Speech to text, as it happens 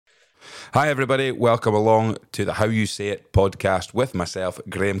Hi, everybody. Welcome along to the How You Say It podcast with myself,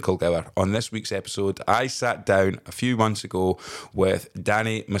 Graham Kilgour. On this week's episode, I sat down a few months ago with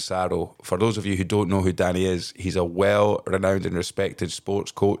Danny Massaro. For those of you who don't know who Danny is, he's a well-renowned and respected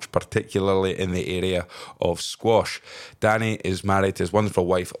sports coach, particularly in the area of squash. Danny is married to his wonderful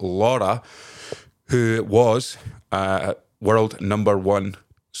wife, Laura, who was world number one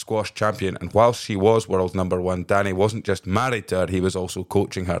squash champion, and whilst she was world number one, Danny wasn't just married to her, he was also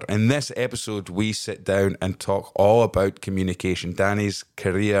coaching her. In this episode, we sit down and talk all about communication. Danny's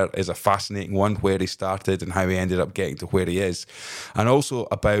career is a fascinating one, where he started and how he ended up getting to where he is, and also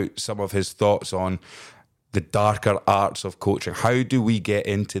about some of his thoughts on the darker arts of coaching. How do we get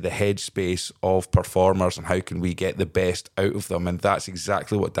into the headspace of performers, and how can we get the best out of them? And that's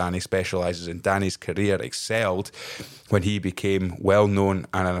exactly what Danny specialises in. Danny's career excelled when he became well-known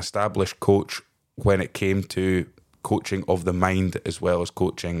and an established coach when it came to coaching of the mind as well as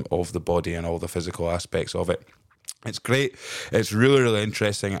coaching of the body and all the physical aspects of it. It's great. It's really, really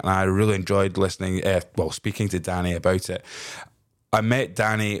interesting, and I really enjoyed speaking to Danny about it. I met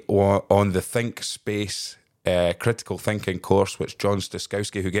Danny on the Think Space critical thinking course, which John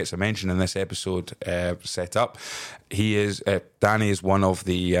Staszkowski, who gets a mention in this episode, set up. Danny is one of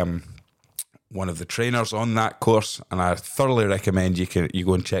the trainers on that course, and I thoroughly recommend you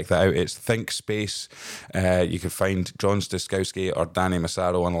go and check that out. It's Think Space. You can find John Staszkowski or Danny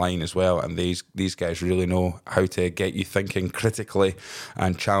Massaro online as well, and these guys really know how to get you thinking critically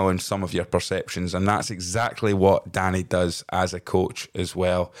and challenge some of your perceptions, and that's exactly what Danny does as a coach as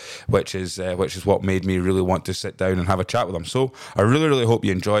well, which is what made me really want to sit down and have a chat with him. So I really, really hope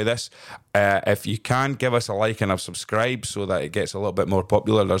you enjoy this. If you can, give us a like and a subscribe so that it gets a little bit more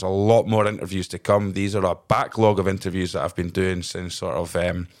popular. There's a lot more interviews to come. These are a backlog of interviews that I've been doing since sort of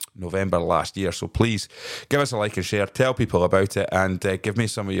November last year. So please give us a like and share, tell people about it, and give me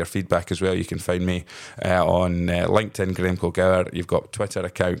some of your feedback as well. You can find me on LinkedIn, Graham Kilgour. You've got Twitter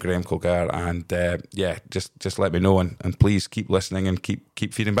account, Graham Kilgour, and just let me know, and please keep listening and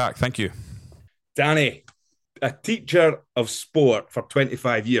keep feeding back. Thank you. Danny, a teacher of sport for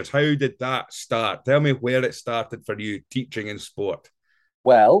 25 years. How did that start? Tell me where it started for you, teaching in sport.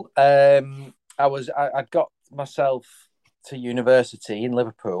 Well, I'd got myself to university in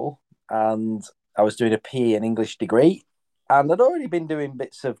Liverpool, and I was doing a PE and English degree, and I'd already been doing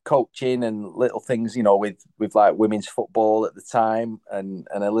bits of coaching and little things, with like women's football at the time, and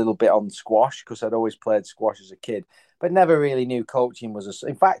a little bit on squash, because I'd always played squash as a kid, but never really knew coaching was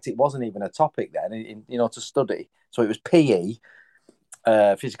in fact, it wasn't even a topic then, to study. So it was PE,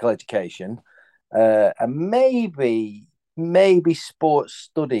 physical education, and maybe sports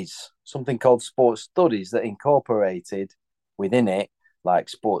studies, something called sports studies that incorporated within it like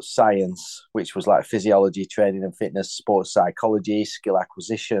sports science, which was like physiology, training and fitness, sports psychology, skill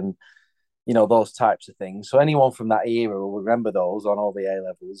acquisition, those types of things. So anyone from that era will remember those on all the A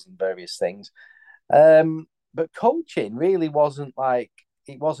levels and various things. But coaching really wasn't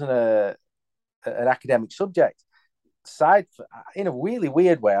an academic subject. In a really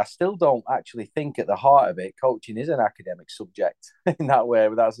weird way, I still don't actually think at the heart of it, coaching is an academic subject in that way,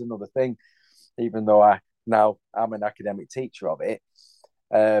 but that's another thing, even though I'm an academic teacher of it.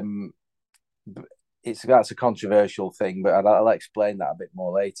 That's a controversial thing, but I'll explain that a bit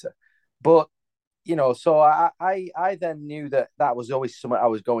more later. But, so I then knew that was always something I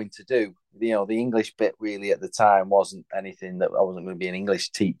was going to do. The English bit really at the time wasn't anything that I wasn't going to be an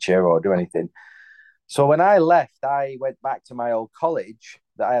English teacher or do anything. So when I left, I went back to my old college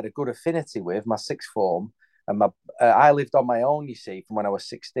that I had a good affinity with, my sixth form. And I lived on my own, you see, from when I was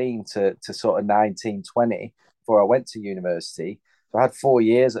 16 to sort of 19, 20, before I went to university. So I had 4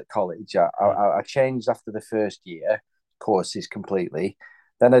 years at college. I changed after the first year courses completely.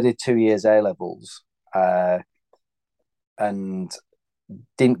 Then I did 2 years A-levels and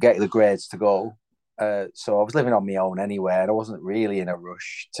didn't get the grades to go. So I was living on my own anyway, and I wasn't really in a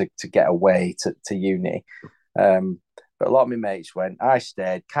rush to get away to uni. But a lot of my mates went. I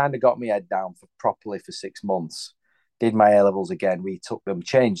stayed, kind of got my head down properly for 6 months. Did my A-levels again, retook them,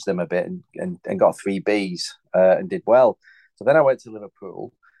 changed them a bit, and got 3 Bs and did well. So then I went to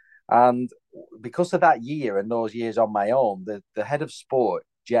Liverpool, and because of that year and those years on my own, the head of sport,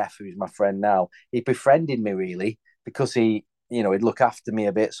 Jeff, who's my friend now, he befriended me really because he'd look after me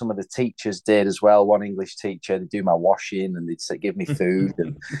a bit. Some of the teachers did as well. One English teacher, they'd do my washing and they'd give me food,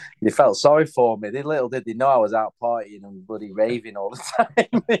 and they felt sorry for me. Little did they know I was out partying and bloody raving all the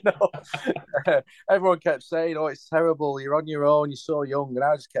time. Everyone kept saying, "Oh, it's terrible. You're on your own. You're so young." And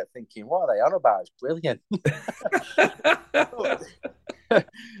I just kept thinking, "What are they on about? It's brilliant."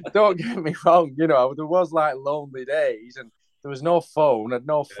 Don't get me wrong. There was like lonely days, and there was no phone. I had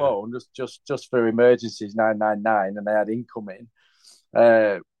no Yeah. phone, just for emergencies, 999, and I had incoming.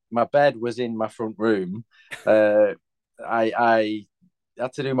 Uh, my bed was in my front room. I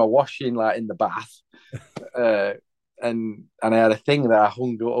had to do my washing like in the bath, uh, and I had a thing that I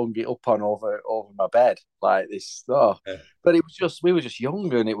hung it up on over my bed like this. Oh, Yeah. but it was just we were just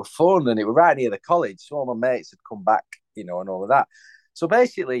younger and it was fun and it was right near the college, so all my mates had come back, and all of that. So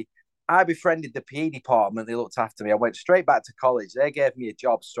basically, I befriended the PE department. They looked after me. I went straight back to college. They gave me a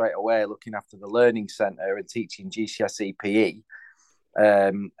job straight away, looking after the learning centre and teaching GCSE PE.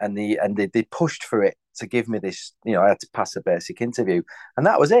 And they pushed for it to give me this. I had to pass a basic interview, and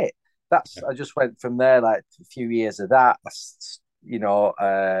that was it. I just went from there, like a few years of that. You know,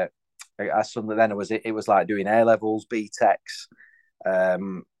 I suddenly then it was like doing A levels, B techs,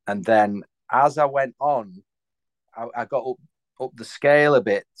 and then as I went on, I got up the scale a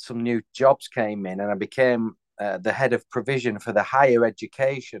bit. Some new jobs came in, and I became the head of provision for the higher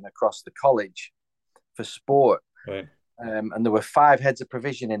education across the college for sport. Right. And there were 5 heads of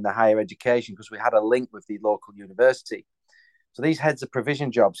provision in the higher education because we had a link with the local university. So these heads of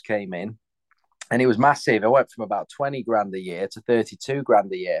provision jobs came in, and it was massive. I went from about 20 grand a year to 32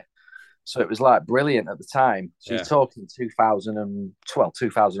 grand a year. So it was like brilliant at the time. So Yeah. you're talking 2012,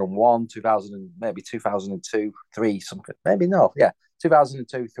 2001, 2000, maybe 2002, three, something. Maybe no, yeah,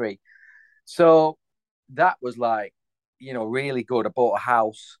 2002, three. So that was like, really good. I bought a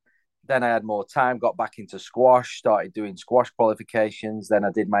house. Then I had more time, got back into squash, started doing squash qualifications. Then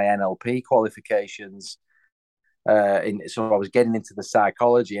I did my NLP qualifications. So I was getting into the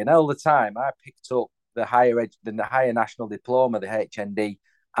psychology, and all the time I picked up the higher national diploma, the HND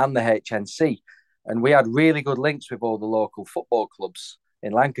and the HNC, and we had really good links with all the local football clubs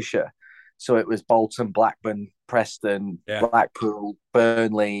in Lancashire. So it was Bolton, Blackburn, Preston, Yeah. Blackpool,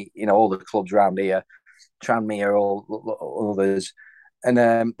 Burnley, all the clubs around here, Tranmere, all others.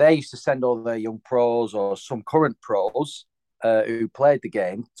 And they used to send all their young pros or some current pros who played the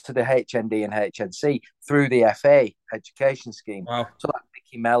game to the HND and HNC through the FA education scheme. Wow. So like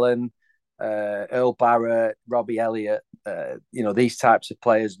Mickey Mellon, Earl Barrett, Robbie Elliott, these types of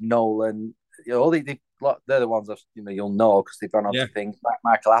players, Nolan, they're the ones you'll know because they've gone on Yeah. to things.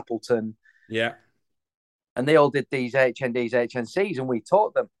 Michael Appleton, Yeah. and they all did these HNDs, HNCs, and we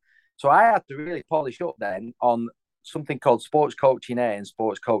taught them. So I had to really polish up then on something called sports coaching A and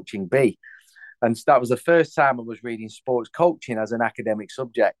sports coaching B. And that was the first time I was reading sports coaching as an academic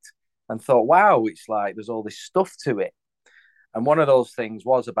subject and thought, wow, it's like there's all this stuff to it. And one of those things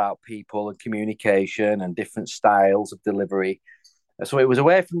was about people and communication and different styles of delivery. So it was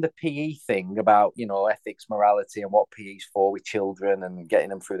away from the PE thing about, ethics, morality, and what PE's for with children and getting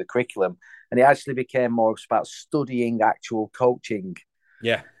them through the curriculum. And it actually became more about studying actual coaching.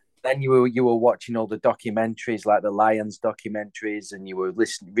 Yeah. Then you were watching all the documentaries like the Lions documentaries, and you were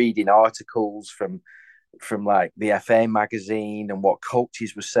reading articles from like the FA magazine and what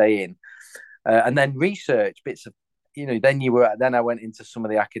coaches were saying, and then research bits of then I went into some of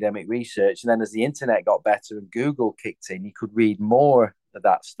the academic research, and then as the internet got better and Google kicked in, you could read more of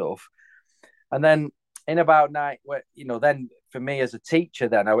that stuff. And then in about night, then for me as a teacher,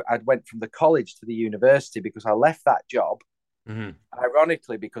 then I went from the college to the university because I left that job. Mm-hmm.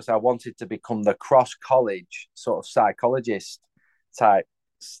 Ironically, because I wanted to become the cross college sort of psychologist type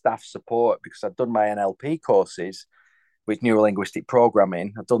staff support because I'd done my NLP courses with neuro linguistic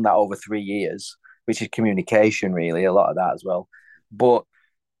programming. I've done that over 3 years, which is communication, really, a lot of that as well. But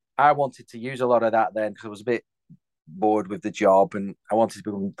I wanted to use a lot of that then because I was a bit bored with the job and I wanted to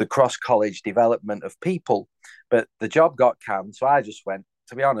become the cross college development of people. But the job got canned. So I just went,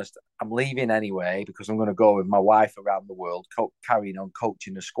 to be honest, I'm leaving anyway because I'm going to go with my wife around the world, carrying on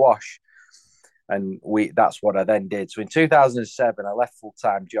coaching the squash. And that's what I then did. So in 2007, I left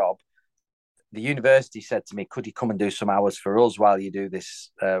full-time job. The university said to me, could you come and do some hours for us while you do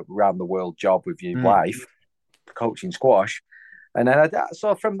this round the world job with your wife, coaching squash? And then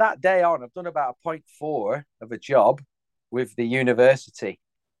so from that day on, I've done about a 0.4 of a job with the university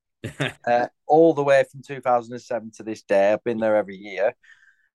all the way from 2007 to this day. I've been there every year.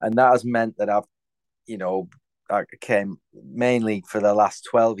 And that has meant that I came mainly for the last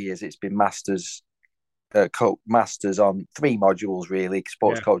 12 years. It's been masters on 3 modules, really: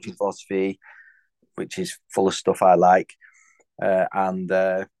 sports coaching philosophy, which is full of stuff I like, and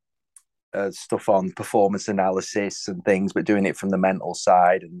stuff on performance analysis and things, but doing it from the mental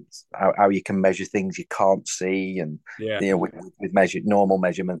side and how you can measure things you can't see, and with normal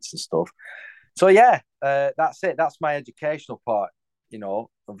measurements and stuff. So that's it. That's my educational part.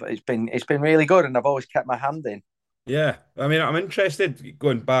 It's been really good, and I've always kept my hand in. Yeah. I mean, I'm interested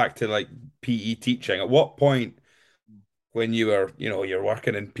going back to like PE teaching. At what point when you were, you're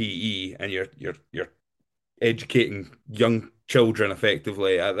working in PE and you're educating young children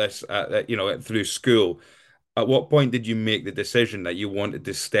effectively through school. At what point did you make the decision that you wanted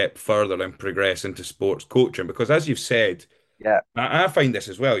to step further and progress into sports coaching? Because as you've said, Yeah, I find this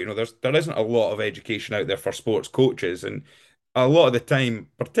as well. There isn't a lot of education out there for sports coaches, and a lot of the time,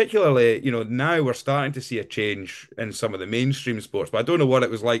 particularly, now we're starting to see a change in some of the mainstream sports. But I don't know what it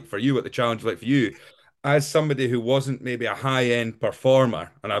was like for you, what the challenge was like for you, as somebody who wasn't maybe a high-end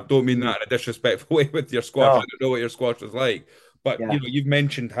performer. And I don't mean mm, that in a disrespectful way with your squash. I no, don't know what your squash was like, but yeah, you've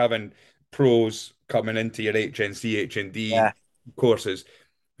mentioned having pros coming into your HNC, HND yeah, courses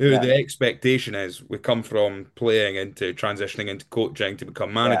who yeah, the expectation is we come from playing into transitioning into coaching to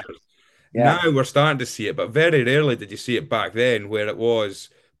become yeah, managers. yeah. Now we're starting to see it, but very rarely did you see it back then where it was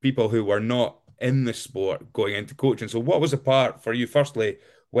people who were not in the sport going into coaching. So what was the part for you, firstly,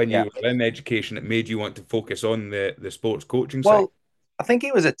 when Yeah. you were in education that made you want to focus on the sports coaching side? Well, I think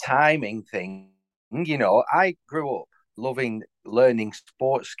it was a timing thing. I grew up loving learning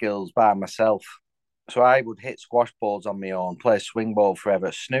sports skills by myself. So I would hit squash balls on my own, play swing ball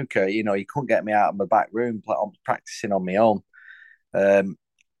forever. Snooker, you couldn't get me out of my back room practicing on my own. Um,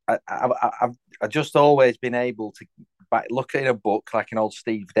 I've just always been able to look at a book like an old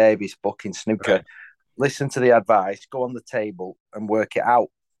Steve Davis book in snooker, Right. listen to the advice, go on the table and work it out,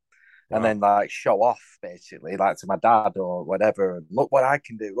 and Wow. then like show off basically, like to my dad or whatever. And look what I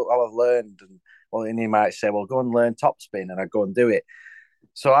can do. Look how I've learned. And well, and he might say, "Well, go and learn topspin," and I go and do it.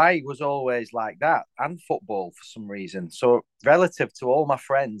 So I was always like that, and football for some reason. So relative to all my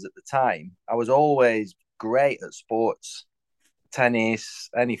friends at the time, I was always great at sports, tennis,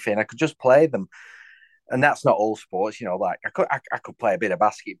 anything. I could just play them, and that's not all sports. Like I could play a bit of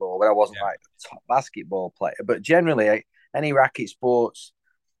basketball, but I wasn't Yeah. like a top basketball player. But generally, any racket sports,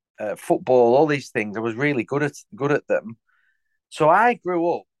 football, all these things, I was really good at them. So I grew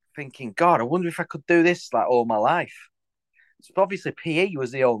up thinking, God, I wonder if I could do this like all my life. So obviously PE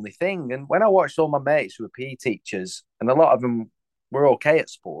was the only thing. And when I watched all my mates who were PE teachers, and a lot of them were okay at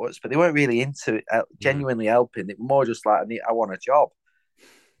sports, but they weren't really into it, Mm. genuinely helping. It was more just like I want a job.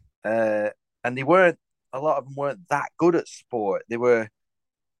 Uh, and they weren't. A lot of them weren't that good at sport. They were.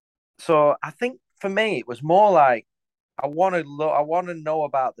 So I think for me, it was more like I want to know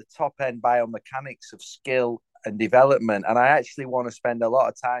about the top end biomechanics of skill and development, and I actually want to spend a lot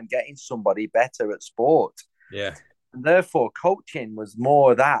of time getting somebody better at sport. Yeah. And therefore, coaching was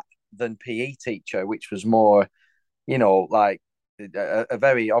more that than PE teacher, which was more, like a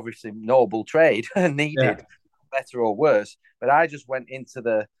very obviously noble trade Yeah. needed, better or worse. But I just went into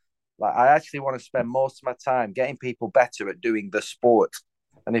the like I actually want to spend most of my time getting people better at doing the sport,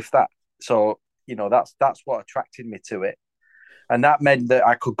 and if that so that's what attracted me to it, and that meant that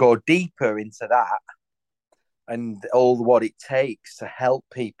I could go deeper into that and all what it takes to help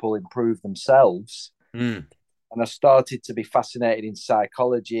people improve themselves. Mm. And I started to be fascinated in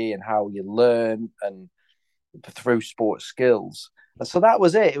psychology and how you learn and through sports skills. And so that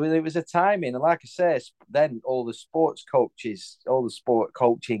was it. It was a timing. And like I say, then all the sports coaches, all the sport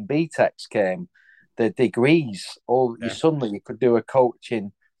coaching BTECs came, the degrees, all you Yeah. suddenly you could do a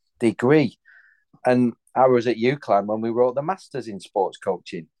coaching degree. And I was at UCLan when we wrote the masters in sports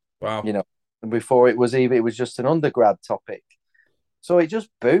coaching, Wow. you know, and before it was just an undergrad topic. So it just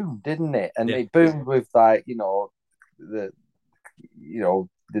boomed, didn't it? And Yeah. it boomed with like, the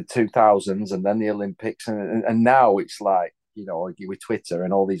the 2000s and then the Olympics and now it's like, with Twitter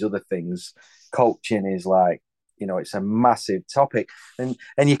and all these other things, coaching is like, it's a massive topic. And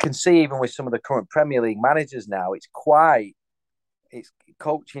you can see even with some of the current Premier League managers now, it's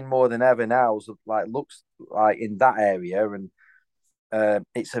coaching more than ever now, so like looks like in that area. And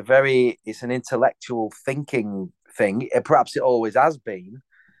it's an intellectual thinking thing. Perhaps it always has been,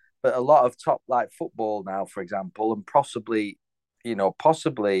 but a lot of top like football now, for example, and possibly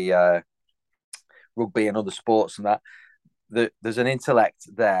rugby and other sports and there's an intellect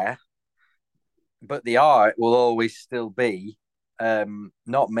there, but the art will always still be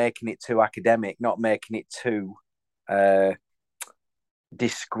not making it too academic, not making it too uh,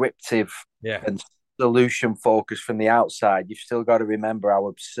 descriptive Yeah. and solution focused from the outside. You've still got to remember how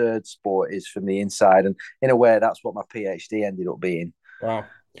absurd sport is from the inside, and in a way, that's what my PhD ended up being. Wow.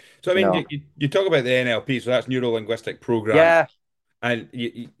 So I You mean, know, you talk about the NLP, so that's neuro linguistic programming. yeah, And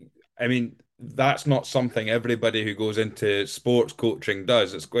I mean, that's not something everybody who goes into sports coaching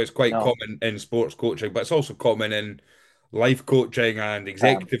does. It's quite no, common in sports coaching, but it's also common in life coaching and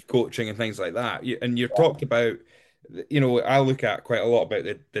executive coaching and things like that. And you yeah, talked about, I look at quite a lot about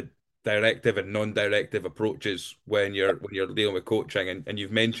the directive and non-directive approaches when you're dealing with coaching, and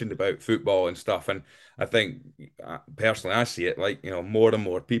you've mentioned about football and stuff, and I think personally I see it like, more and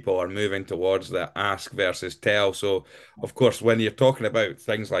more people are moving towards the ask versus tell. So of course when you're talking about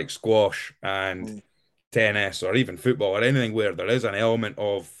things like squash and Mm. tennis or even football or anything where there is an element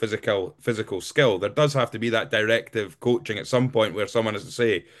of physical skill, there does have to be that directive coaching at some point where someone has to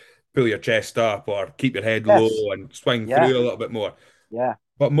say, pull your chest up or keep your head low Yes. and swing Yeah. through a little bit more. Yeah.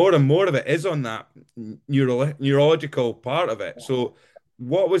 But more and more of it is on that neurological part of it. So,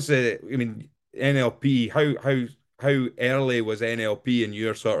 what was the? I mean, NLP. How early was NLP in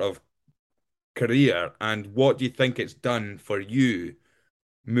your sort of career, and what do you think it's done for you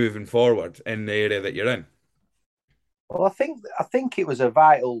moving forward in the area that you're in? Well, I think it was a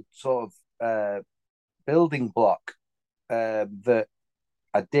vital sort of building block that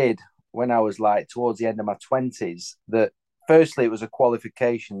I did when I was like towards the end of my 20s. That firstly, it was a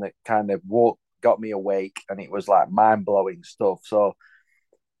qualification that kind of got me awake, and it was like mind blowing stuff. So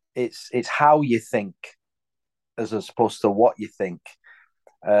it's how you think as opposed to what you think.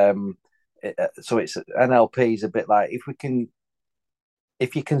 Um, so it's NLP is a bit like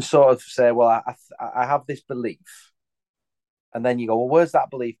if you can sort of say, well, I have this belief, and then you go, well, where's that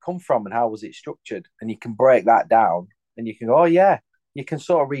belief come from, and how was it structured, and you can break that down, and you can go, oh yeah, you can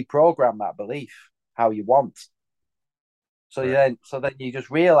sort of reprogram that belief how you want. Right. So then you just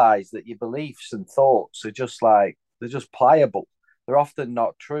realize that your beliefs and thoughts are just like they're just pliable. They're often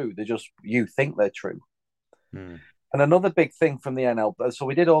not true. They're just you think they're true. Hmm. And another big thing from the NLP, so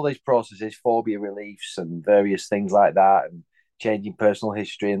we did all these processes, phobia reliefs and various things like that, and changing personal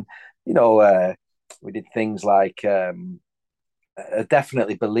history, and you know, we did things like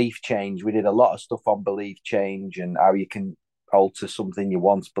definitely belief change. We did a lot of stuff on belief change and how you can alter something you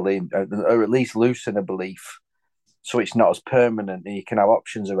once believed, or at least loosen a belief so it's not as permanent, and you can have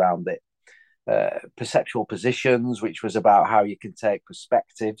options around it. Perceptual positions, which was about how you can take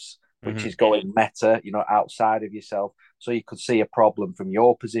perspectives, which Hmm. is going meta, outside of yourself. So you could see a problem from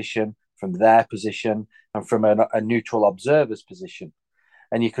your position, from their position, and from a neutral observer's position.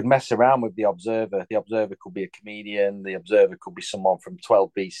 And you could mess around with the observer. The observer could be a comedian. The observer could be someone from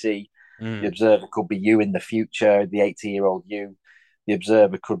 12 BC. The Hmm. observer could be you in the future, the 80-year-old you. The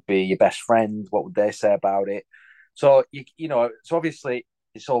observer could be your best friend. What would they say about it? So so obviously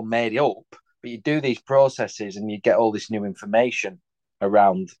it's all made up, but you do these processes and you get all this new information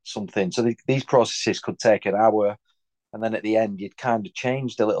around something. So these processes could take an hour, and then at the end you'd kind of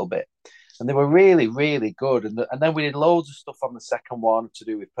changed a little bit, and they were really really good. And then we did loads of stuff on the second one to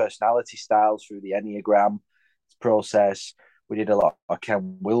do with personality styles through the Enneagram process. We did a lot of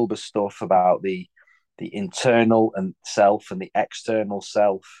Ken Wilber stuff about the internal and self and the external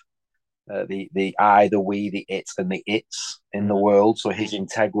self, the I, the we, the it, and the its in the Hmm. world. So his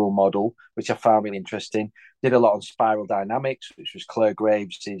integral model, which I found really interesting. Did a lot on spiral dynamics, which was Claire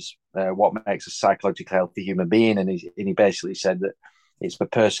Graves' what makes a psychologically healthy human being, and he basically said that it's the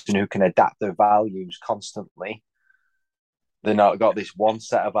person who can adapt their values constantly. They're not got this one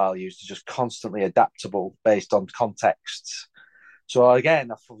set of values; they're just constantly adaptable based on contexts. So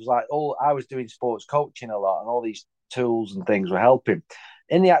again, I was like, oh, I was doing sports coaching a lot, and all these tools and things were helping.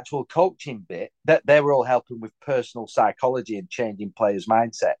 In the actual coaching bit, that they were all helping with personal psychology and changing players'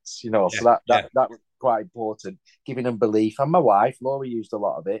 mindsets. So Yeah. that Yeah. that was quite important, giving them belief. And my wife, Laura, used a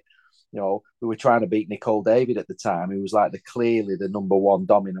lot of it. We were trying to beat Nicole David at the time, who was like clearly the number one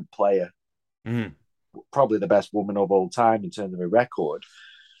dominant player, Hmm. probably the best woman of all time in terms of a record.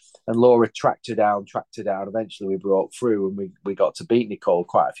 And Laura tracked her down, tracked her down. Eventually, we broke through, and we got to beat Nicole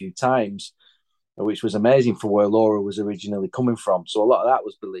quite a few times, which was amazing for where Laura was originally coming from. So a lot of that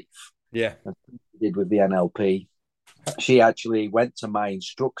was belief. Yeah. And did with the NLP. She actually went to my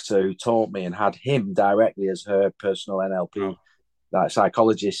instructor who taught me and had him directly as her personal Wow. NLP, like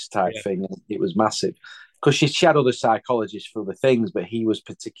psychologist type Yeah. thing. And it was massive because she had other psychologists for other things, but he was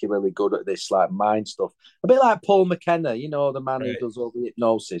particularly good at this like mind stuff. A bit like Paul McKenna, the man who Right. does all the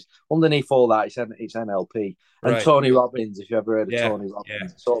hypnosis. Underneath all that, it's NLP. And Right. Tony Robbins, if you ever heard of Yeah. Tony Yeah.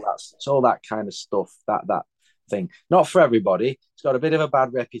 Robbins, it's all that kind of stuff. That thing, not for everybody. It's got a bit of a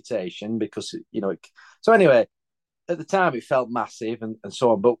bad reputation because so anyway, at the time it felt massive and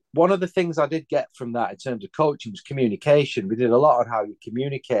so on. But one of the things I did get from that in terms of coaching was communication. We did a lot on how you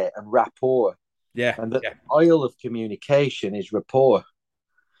communicate and rapport, Yeah. and the Yeah. oil of communication is rapport.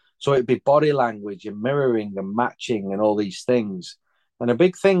 So it'd be body language and mirroring and matching and all these things. And a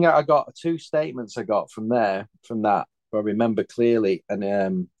big thing that I got, two statements I got from that, I remember clearly,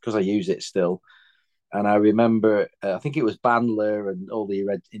 and because I use it still. And I remember, I think it was Bandler and all the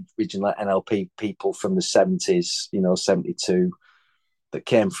original NLP people from the 70s, 72, that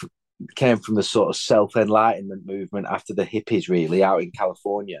came came from the sort of self-enlightenment movement after the hippies, really, out in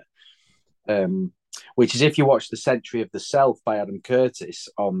California. Which is, if you watch The Century of the Self by Adam Curtis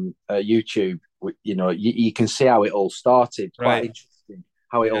on YouTube, you can see how it all started. Quite Right. interesting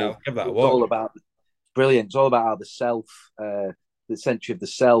how Yeah, I'll give that a it's all watch. about, brilliant. It's all about how the century of the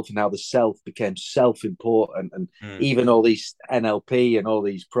self, and how the self became self-important, and Mm. even all these NLP and all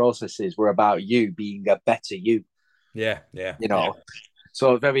these processes were about you being a better you. Yeah, yeah, You yeah. know,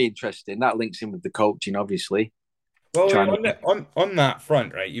 so very interesting. That links in with the coaching, obviously. Well, Trying to, on that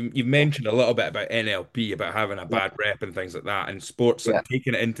front, right? You mentioned a little bit about NLP, about having a yeah, bad rep and things like that, and sports, yeah,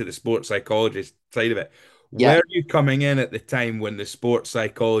 taking it into the sports psychologist side of it. yeah, Were you coming in at the time when the sports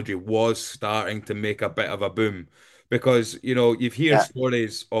psychology was starting to make a bit of a boom? Because, you've heard yeah,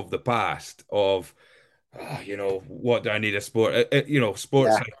 stories of the past of, what do I need a sport?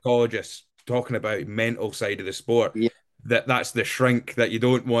 Sports yeah, psychologists talking about mental side of the sport, yeah, that's the shrink that you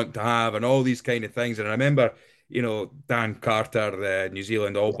don't want to have, and all these kind of things. And I remember, Dan Carter, the New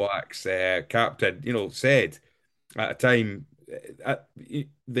Zealand All Blacks captain, said at a time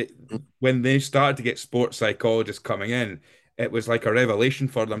the, when they started to get sports psychologists coming in, it was like a revelation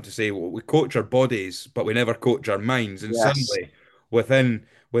for them to say, well, we coach our bodies, but we never coach our minds. And yes, suddenly,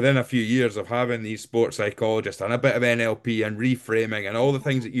 within a few years of having these sports psychologists and a bit of NLP and reframing and all the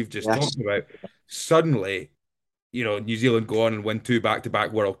things that you've just yes, talked about, suddenly, New Zealand go on and win two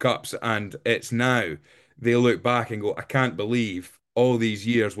back-to-back World Cups, and it's now they look back and go, I can't believe all these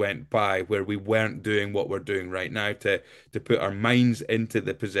years went by where we weren't doing what we're doing right now to put our minds into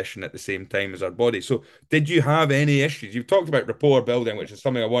the position at the same time as our body. So, did you have any issues? You've talked about rapport building, which is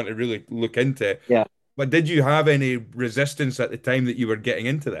something I want to really look into, yeah. but did you have any resistance at the time that you were getting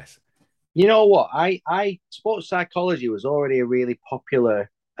into this? You know what? I sports psychology was already a really popular.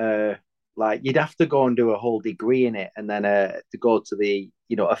 Like, you'd have to go and do a whole degree in it, and then to go to the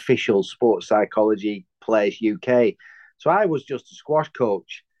official sports psychology place UK. So I was just a squash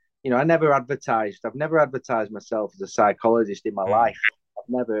coach. I never advertised. I've never advertised myself as a psychologist in my Mm. life. I've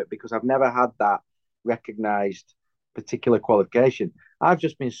never, because I've never had that recognized particular qualification. I've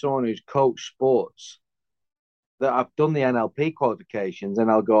just been someone who's coached sports, that I've done the NLP qualifications, and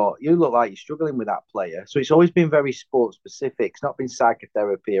I'll go, you look like you're struggling with that player. So it's always been very sport specific. It's not been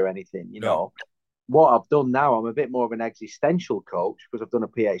psychotherapy or anything, No. What I've done now, I'm a bit more of an existential coach, because I've done a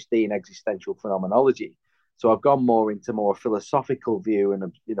PhD in existential phenomenology. So I've gone more into more philosophical view and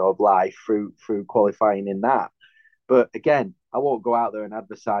of life through qualifying in that. But again, I won't go out there and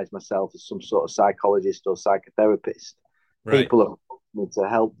advertise myself as some sort of psychologist or psychotherapist. Right. People have asked me to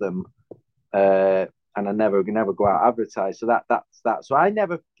help them, and I never go out advertise. So that's that. So I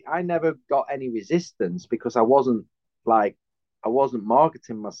never got any resistance, because I wasn't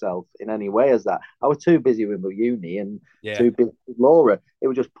marketing myself in any way as that. I was too busy with my uni and Yeah. too busy with Laura. It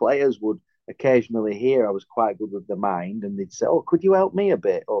was just players would occasionally hear I was quite good with the mind, and they'd say, "Oh, could you help me a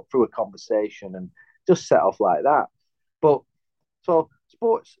bit?" Or through a conversation, and just set off like that. But so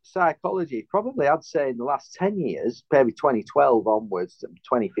sports psychology, probably I'd say in the last 10 years, maybe 2012 onwards,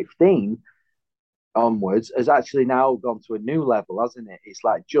 2015 onwards, has actually now gone to a new level, hasn't it? It's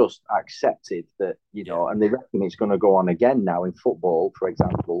like just accepted that, Yeah. and they reckon it's going to go on again now in football, for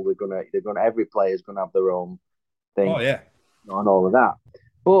example. They're gonna every player's going to have their own Oh, thing, yeah. and all of that.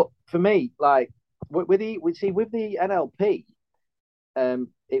 But for me, like, with the NLP,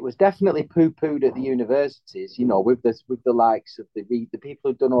 it was definitely poo-pooed at the universities, with the likes of the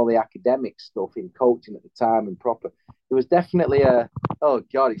people who've done all the academic stuff in coaching at the time and proper. It was definitely oh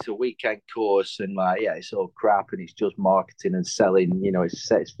god, it's a weekend course, and like, yeah, it's all crap, and it's just marketing and selling.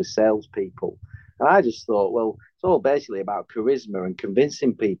 It's for salespeople. And I just thought, well, it's all basically about charisma and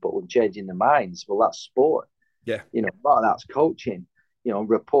convincing people and changing their minds. Well, that's sport. Yeah. A lot of that's coaching.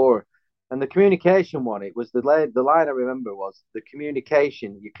 Rapport. And the communication one, it was the line I remember was the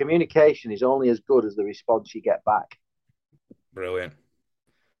communication. Your communication is only as good as the response you get back, Brilliant.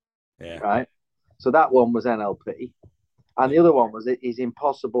 Yeah. right? So that one was NLP, and Yeah. the other one was, it is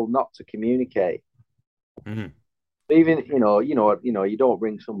impossible not to communicate. Hmm. Even you don't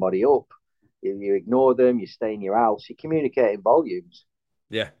ring somebody up, you ignore them, you stay in your house, you communicate in volumes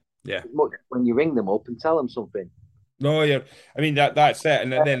Yeah. Yeah. as much when you ring them up and tell them something. No, you're. I mean that's it,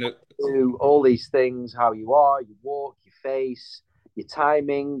 and then Do all these things, how you are, your walk, your face, your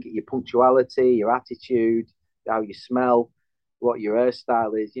timing, your punctuality, your attitude, how you smell, what your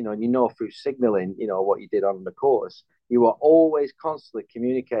hairstyle is, and through signaling, what you did on the course. You are always constantly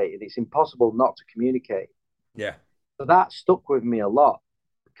communicating. It's impossible not to communicate. yeah, So that stuck with me a lot,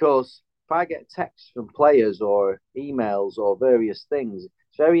 because if I get texts from players or emails or various things,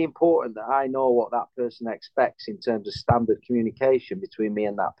 It's very important that I know what that person expects in terms of standard communication between me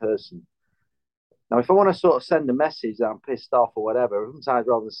and that person. Now, if I want to sort of send a message that I'm pissed off or whatever, sometimes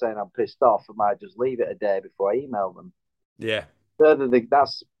rather than saying I'm pissed off, I might just leave it a day before I email them. Yeah.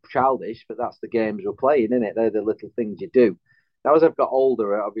 That's childish, but that's the games we're playing, isn't it? They're the little things you do. Now, as I've got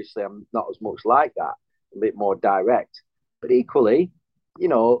older, obviously I'm not as much like that, a bit more direct. But equally,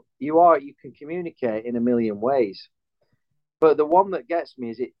 you can communicate in a million ways. But the one that gets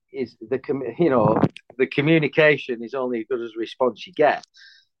me is the communication is only as good as the response you get.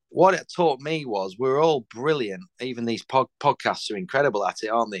 What it taught me was we're all brilliant. Even these podcasts are incredible at it,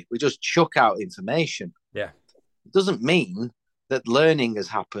 aren't they? We just chuck out information. Yeah. It doesn't mean that learning has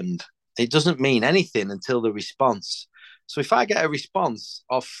happened. It doesn't mean anything until the response. So if I get a response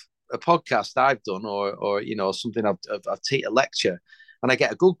off a podcast I've done or something I've taught a lecture and I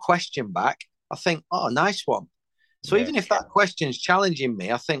get a good question back, I think, oh, nice one. So even if that question's challenging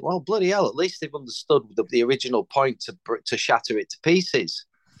me, I think, well, bloody hell, at least they've understood the original point to shatter it to pieces.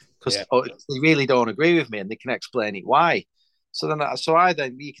 Because they really don't agree with me and they can explain it why. So then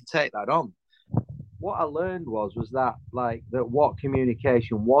you can take that on. What I learned was that what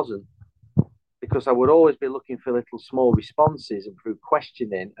communication wasn't, because I would always be looking for little small responses and through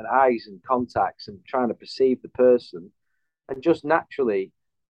questioning and eyes and contacts and trying to perceive the person. And just naturally,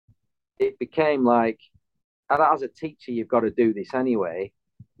 it became like, and as a teacher, you've got to do this anyway.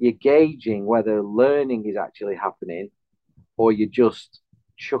 You're gauging whether learning is actually happening or you're just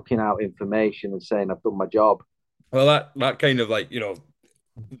chucking out information and saying, I've done my job. Well, that kind of like,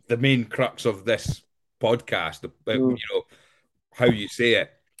 the main crux of this podcast, how you say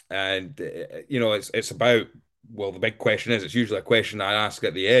it. And, it's about, well, the big question is, it's usually a question I ask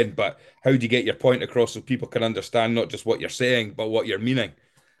at the end, but how do you get your point across so people can understand not just what you're saying, but what you're meaning?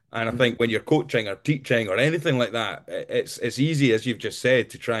 And I think when you're coaching or teaching or anything like that, it's easy, as you've just said,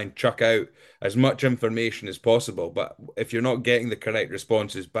 to try and chuck out as much information as possible. But if you're not getting the correct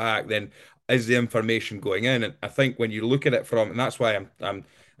responses back, then is the information going in? And I think when you look at it from, and that's why I'm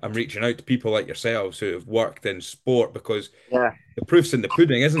reaching out to people like yourselves who have worked in sport, because Yeah, the proof's in the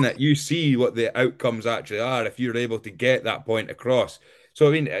pudding, isn't it? You see what the outcomes actually are if you're able to get that point across. So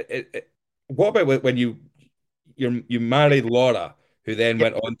I mean, what about when you married Laura, who then yeah,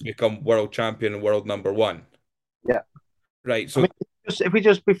 went on to become world champion and world number one? yeah. Right. I mean, So if we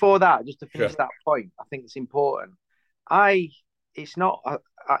just before that, just to sure. finish that point, I think it's important. I, it's not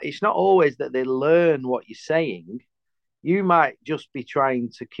always that they learn what you're saying. You might just be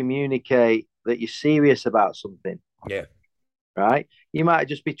trying to communicate that you're serious about something, Yeah. right? You might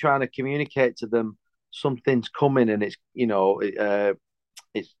just be trying to communicate to them something's coming and it's going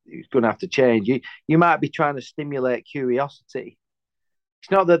to have to change. You might be trying to stimulate curiosity. It's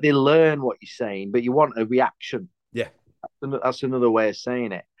not that they learn what you're saying, but you want a reaction. Yeah. That's another way of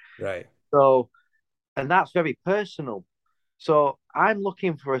saying it. Right. So, and that's very personal. So I'm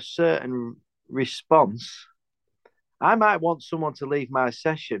looking for a certain response. I might want someone to leave my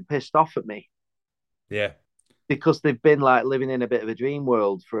session pissed off at me Yeah. because they've been like living in a bit of a dream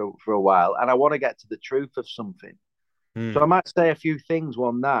world for a while, and I want to get to the truth of something. So I Hmm. might say a few things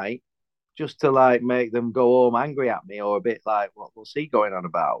one night just to like make them go home angry at me or a bit like, what's he going on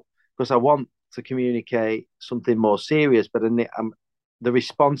about? Because I want to communicate something more serious, but the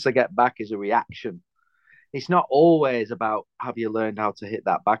response I get back is a reaction. It's not always about have you learned how to hit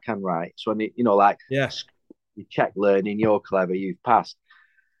that backhand right. So, like Yeah. you check learning, you're clever, you've passed.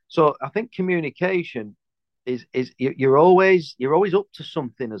 So I think communication is you're always up to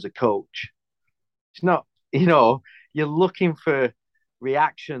something as a coach. It's not, you're looking for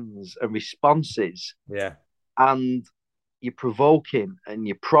reactions and responses, Yeah. and you're provoking and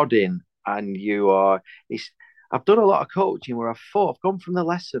you're prodding and you are. It's. I've done a lot of coaching where I've gone from the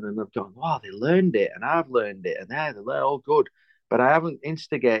lesson and I've gone, wow, they learned it and I've learned it and they learned all good, but I haven't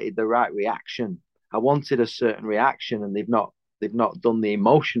instigated the right reaction. I wanted a certain reaction and they've not done the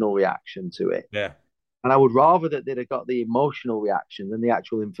emotional reaction to it. Yeah. And I would rather that they'd have got the emotional reaction than the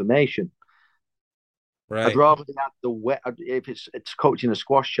actual information. I'd Right. rather they had if it's coaching a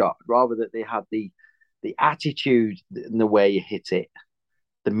squash shot, I'd rather that they had the attitude and the way you hit it,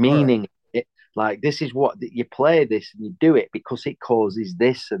 the All right. meaning of it. Like this is what you play this and you do it because it causes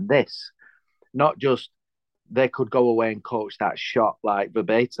this and this, not just they could go away and coach that shot like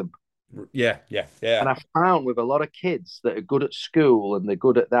verbatim. Yeah. Yeah. Yeah. And I found with a lot of kids that are good at school and they're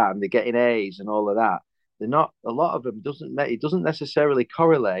good at that and they're getting A's and all of that, they're not. A lot of them doesn't necessarily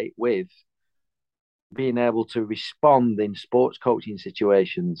correlate with being able to respond in sports coaching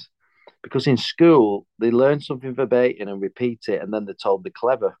situations. Because in school, they learn something verbatim and repeat it, and then they're told they're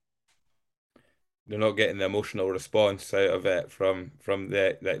clever. They're not getting the emotional response out of it from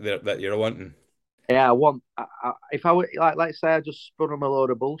the that you're wanting. Yeah, I want. If I were like, let's say I just spun them a load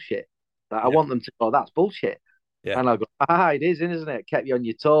of bullshit, that I Yeah, want them to go, "That's bullshit," yeah, and I go, "Ah, it is, isn't it? Kept you on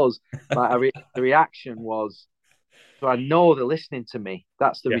your toes." Like the reaction was, so I know they're listening to me.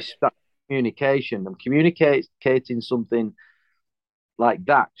 That's the yeah, respect communication. I'm communicating something like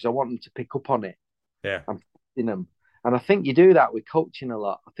that because I want them to pick up on it. yeah, I'm in them, and I think you do that with coaching a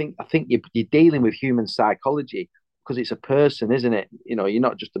lot. I think you're dealing with human psychology because it's a person, isn't it? You're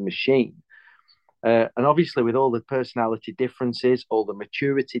not just a machine. And obviously, with all the personality differences, all the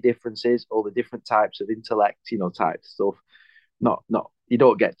maturity differences, all the different types of intellect, type stuff, not you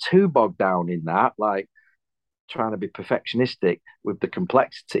don't get too bogged down in that, like trying to be perfectionistic with the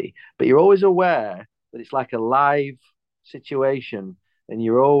complexity, but you're always aware that it's like a live situation, and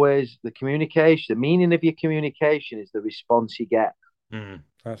you're always the communication. The meaning of your communication is the response you get.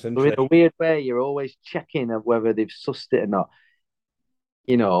 That's So in a interesting. weird way, you're always checking of whether they've sussed it or not.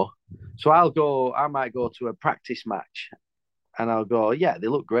 You know, so I might go to a practice match and I'll go, yeah, they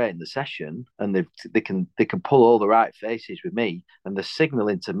look great in the session, and they can pull all the right faces with me, and they're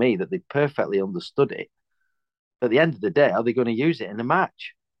signaling to me that they perfectly understood it. At the end of the day, are they going to use it in the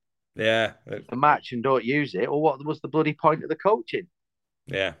match? Yeah, The match and don't use it, or what was the bloody point of the coaching?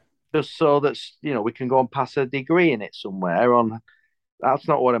 yeah. Just so that we can go and pass a degree in it somewhere. On That's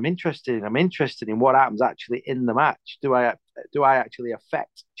not what I'm interested in. I'm interested in what happens actually in the match. Do I actually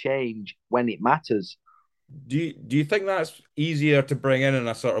affect change when it matters? Do you think that's easier to bring in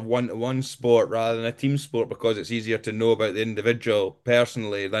a sort of one-to-one sport rather than a team sport because it's easier to know about the individual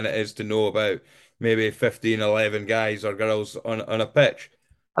personally than it is to know about maybe 15, 11 guys or girls on a pitch?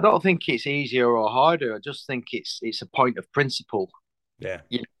 I don't think it's easier or harder. I just think it's a point of principle. Yeah.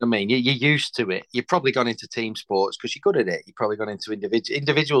 You know what I mean? You're used to it. You've probably gone into team sports because you're good at it. You've probably gone into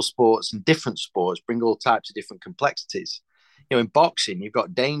individual sports, and different sports bring all types of different complexities. In boxing, you've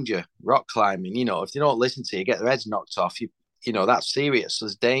got danger, rock climbing. If they don't listen to you, get their heads knocked off. That's serious.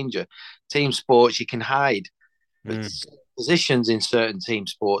 There's danger. Team sports, you can hide, but Mm. positions in certain team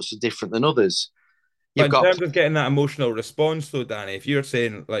sports are different than others. But You've in got terms of getting that emotional response, though, Danny, if you're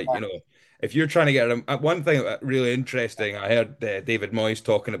saying like, if you're trying to get one thing that really interesting, I heard David Moyes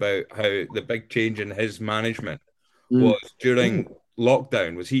talking about how the big change in his management mm, was during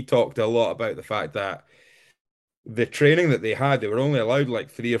lockdown. Was he talked a lot about the fact that the training that they had, they were only allowed like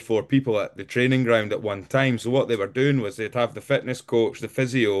 3 or 4 people at the training ground at one time. So what they were doing was they'd have the fitness coach, the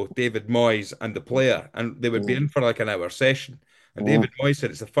physio, David Moyes, and the player, and they would be mm, in for like an hour session. And mm, David Moyes said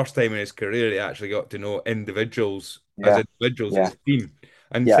it's the first time in his career he actually got to know individuals as yeah, individuals yeah, as a team,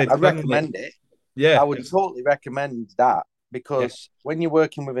 and yeah. said I'd suddenly, recommend it. I yeah, would totally recommend that yeah, because when you're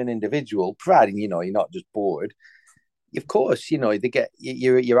working with an individual, providing you're not just bored, of course, they get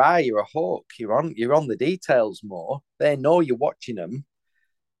your eye, you're a hawk, you're on the details more. They know you're watching them,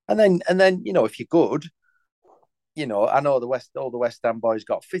 and then if you're good, I know all the West Ham boys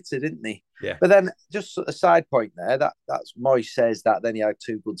got fitter, didn't they? yeah, But then just a side point there, that's Moyes says that then he had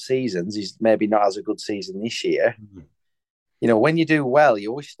 2 good seasons. He's maybe not as a good season this year. Mhm. When you do well, you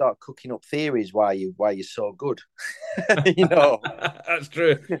always start cooking up theories why you're so good. you know, That's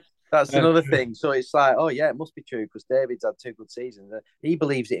true. that's That's another true. thing. So it's like, oh yeah, it must be true because David's had 2 good seasons. He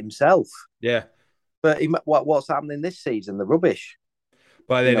believes it himself. Yeah. But what's happening this season? The rubbish.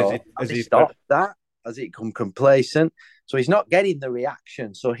 But then Has he stopped that? Has he become complacent? So he's not getting the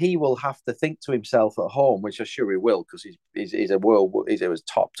reaction. So he will have to think to himself at home, which I'm sure he will, because he's a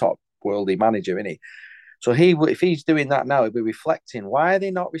top worldy manager, isn't he? So if he's doing that now, he'll be reflecting. Why are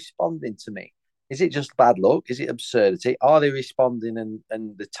they not responding to me? Is it just bad luck? Is it absurdity? Are they responding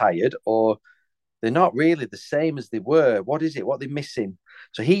and they're tired, or they're not really the same as they were? What is it? What are they missing?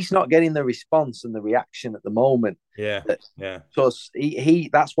 So he's not getting the response and the reaction at the moment. yeah, That yeah, so he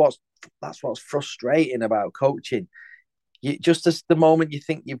that's what's frustrating about coaching. Just as the moment you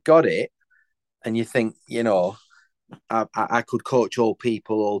think you've got it, and you think I could coach all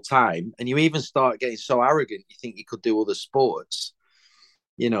people all time, and you even start getting so arrogant you think you could do other sports,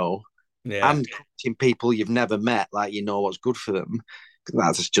 you know, yeah, and coaching people you've never met, like what's good for them.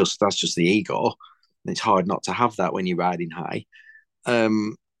 That's just the ego. It's hard not to have that when you're riding high.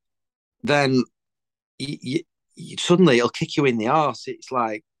 Then suddenly it'll kick you in the arse. It's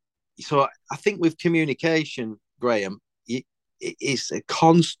like so. I think with communication, Graham, it's a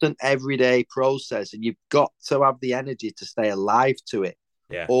constant everyday process, and you've got to have the energy to stay alive to it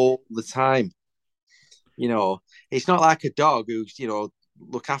yeah, all the time. It's not like a dog who's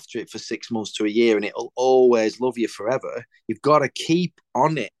look after it for 6 months to a year and it'll always love you forever. You've got to keep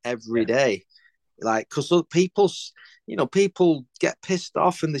on it every yeah, day, like because people get pissed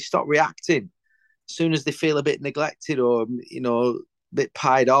off and they stop reacting. soon as they feel a bit neglected or a bit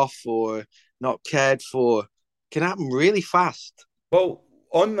pied off or not cared for, can happen really fast. Well,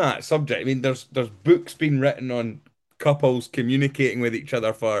 on that subject, I mean, there's books being written on couples communicating with each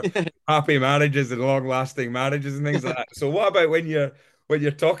other for happy marriages and long-lasting marriages and things like that. So what about when you're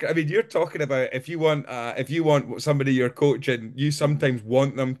talking? I mean, you're talking about if you want somebody you're coaching, you sometimes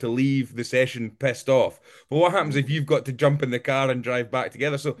want them to leave the session pissed off. But what happens if you've got to jump in the car and drive back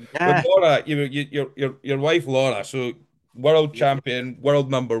together? So with Yeah, Laura, your wife Laura, so world champion, world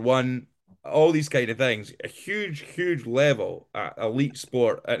number one, all these kind of things, a huge, huge level, elite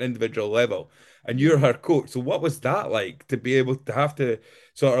sport at individual level, and you're her coach. So what was that like to be able to have to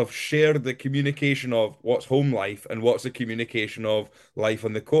sort of share the communication of what's home life and what's the communication of life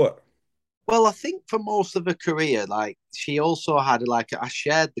on the court? well, I think for most of her career, like she also had like I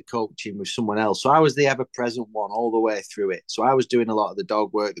shared the coaching with someone else, so I was the ever-present one all the way through it. So I was doing a lot of the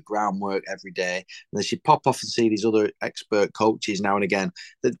dog work, the groundwork every day, and then she'd pop off and see these other expert coaches now and again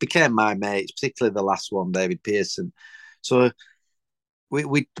that became my mates, particularly the last one, David Pearson. So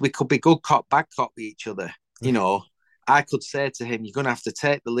we could be good cop, bad cop with each other. You know, I could say to him, "You're going to have to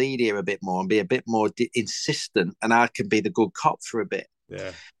take the lead here a bit more and be a bit more insistent," and I can be the good cop for a bit.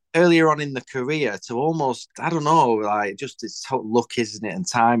 Yeah, Earlier on in the career, to almost, I don't know, like just it's total luck, isn't it, and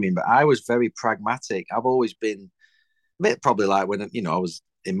timing. But I was very pragmatic. I've always been a bit probably like when I was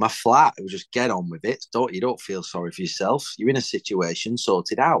in my flat, it was just get on with it. You don't feel sorry for yourself. You're in a situation,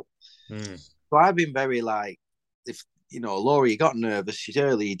 sort it out. mm, So I've been very like, if Laura, you got nervous. She's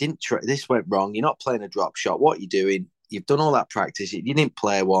early. You didn't. This went wrong. You're not playing a drop shot. What are you doing? You've done all that practice. You didn't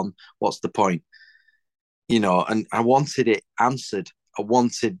play one. What's the point? And I wanted it answered. I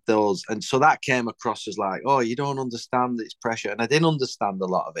wanted those, and so that came across as like, oh, you don't understand its pressure, and I didn't understand a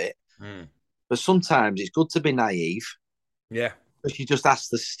lot of it. mm, But sometimes it's good to be naive yeah, because you just ask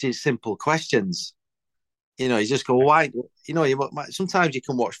the simple questions. You just go, why? Sometimes you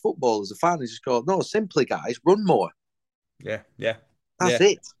can watch football as a fan and just go, no, simply, guys, run more. yeah, yeah, yeah, That's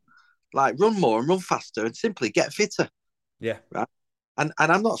it. Like run more and run faster and simply get fitter. yeah, Right. And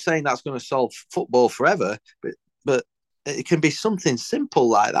I'm not saying that's going to solve football forever, but it can be something simple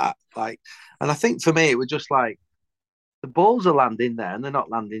like that. And I think for me, it was just like the balls are landing there and they're not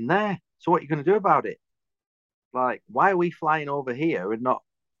landing there. So what are you going to do about it? Like, why are we flying over here and not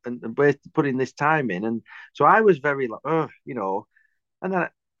and we're putting this time in? And so I was very like, and then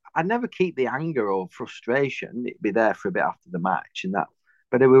I'd never keep the anger or frustration. It'd be there for a bit after the match and that.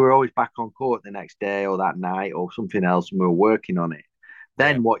 But we were always back on court the next day or that night or something else, and we were working on it.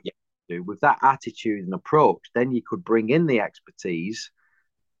 yeah, Then what you do with that attitude and approach, then you could bring in the expertise,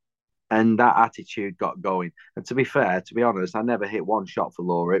 and that attitude got going. And to be fair, to be honest, I never hit one shot for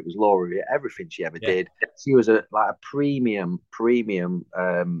Laura. It was Laura everything she ever yeah, did. She was a premium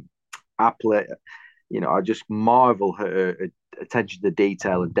athlete. I just marvel her attention to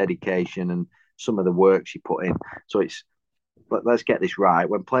detail and dedication and some of the work she put in. So but let's get this right.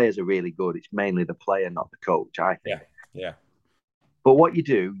 When players are really good, it's mainly the player, not the coach, I think. yeah, yeah, But what you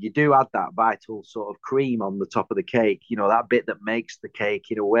do add that vital sort of cream on the top of the cake, that bit that makes the cake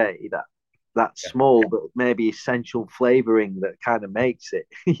in a way, that yeah. small but maybe essential flavoring that kind of makes it,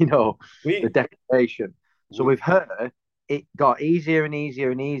 the We, decoration. So we, with her, it got easier and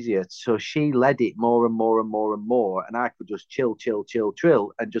easier and easier. So she led it more and more and more and more. And I could just chill, chill, chill,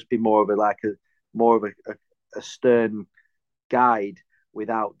 trill and just be more of a stern guide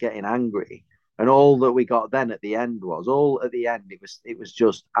without getting angry. And all that we got then at the end it was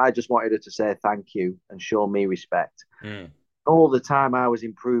just I just wanted her to say thank you and show me respect. mm, All the time I was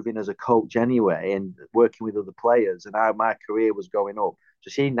improving as a coach anyway and working with other players and how my career was going up. So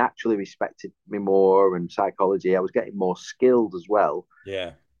she naturally respected me more and psychology. I was getting more skilled as well.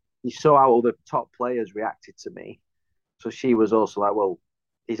 yeah, You saw how all the top players reacted to me. So she was also like, well,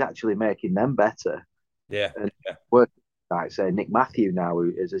 he's actually making them better yeah, and yeah, work like say Nick Matthew now,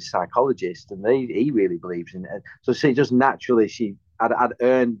 who is a psychologist, and he really believes in it. So she just naturally I'd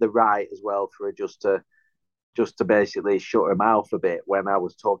earned the right as well for her just to basically shut her mouth a bit when I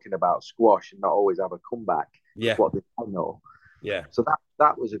was talking about squash and not always have a comeback because yeah, what did I know? yeah, So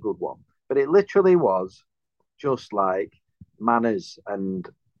that was a good one, but it literally was just like manners, and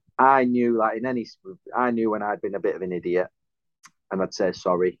I knew I knew when I'd been a bit of an idiot, and I'd say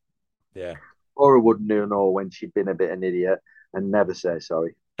sorry. yeah. Laura wouldn't know when she'd been a bit of an idiot and never say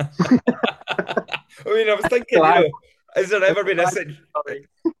sorry. I mean, I was thinking, So has there ever been a I'm situation sorry.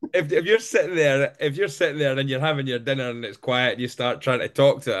 if you're sitting there and you're having your dinner and it's quiet and you start trying to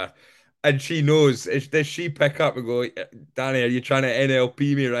talk to her and she knows. Does she pick up and go, Danny, are you trying to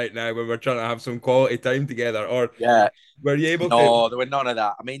NLP me right now when we're trying to have some quality time together? Or Yeah. were you able to? No, there were none of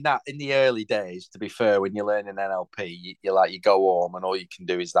that. I mean, that in the early days, to be fair, when you're learning NLP, you're like, you go home and all you can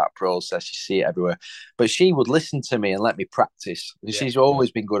do is that process. You see it everywhere. But she would listen to me and let me practice. And Yeah, she's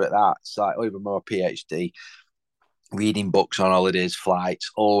always been good at that. It's like, even more PhD, reading books on holidays, flights,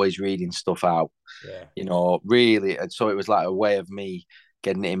 always reading stuff out, yeah, really. And so it was like a way of me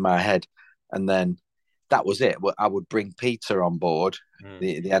getting it in my head. And then that was it. I would bring Peter on board, mm,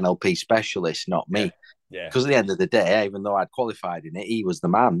 the NLP specialist, not yeah, me, yeah, because at the end of the day, even though I'd qualified in it, he was the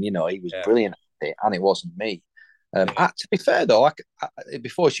man. He was yeah, brilliant at it, and it wasn't me. yeah. To be fair though,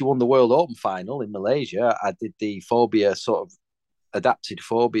 before she won the World Open final in Malaysia, I did the phobia sort of adapted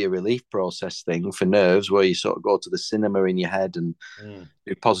phobia relief process thing for nerves, where you sort of go to the cinema in your head and Mm,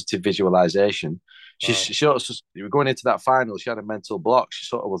 do positive visualization. wow. We were going into that final. She had a mental block. She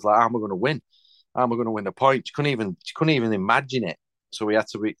sort of was like, "How am I going to win? How am I going to win the point?" She couldn't even imagine it. So we had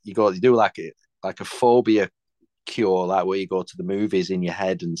to. You do like a phobia cure, like where you go to the movies in your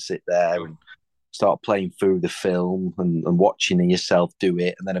head and sit there and start playing through the film and watching yourself do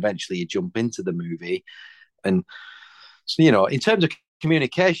it, and then eventually you jump into the movie. And so, in terms of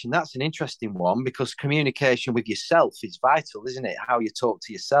communication, that's an interesting one, because communication with yourself is vital, isn't it? How you talk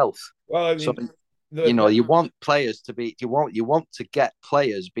to yourself. Well, I So, mean, the you want players to be, you want to get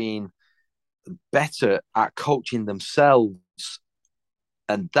players being better at coaching themselves,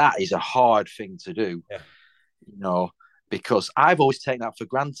 and that is a hard thing to do. yeah, You know, because I've always taken that for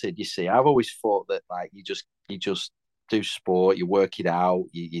granted. You see, I've always thought that, like, you just do sport, you work it out,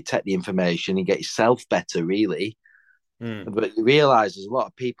 you take the information, you get yourself better, really. mm. But you realise there's a lot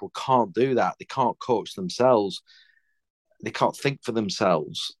of people can't do that. They can't coach themselves. They can't think for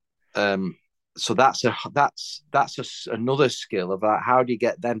themselves. So another skill about how do you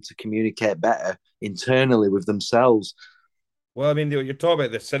get them to communicate better internally with themselves. Well, I mean, you're talking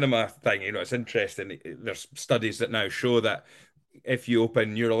about the cinema thing. It's interesting. There's studies that now show that if you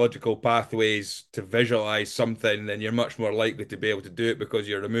open neurological pathways to visualize something, then you're much more likely to be able to do it because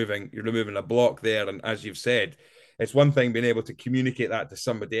you're removing a block there. And as you've said, it's one thing being able to communicate that to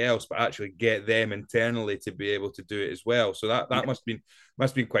somebody else, but actually get them internally to be able to do it as well. So that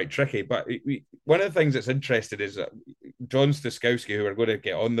must be quite tricky. But one of the things that's interesting is that John Staskowski, who we're going to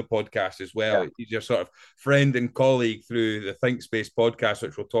get on the podcast as well, Yeah, he's your sort of friend and colleague through the Think Space podcast,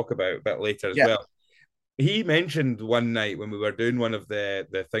 which we'll talk about a bit later as yeah, well. He mentioned one night when we were doing one of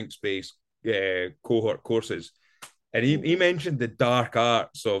the Think Space cohort courses, and he mentioned the dark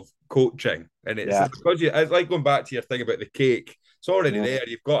arts of coaching, and it's yeah, because it's like going back to your thing about the cake. It's already yeah, there.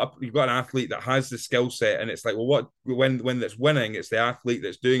 You've got an athlete that has the skill set, and it's like, well, when that's winning, it's the athlete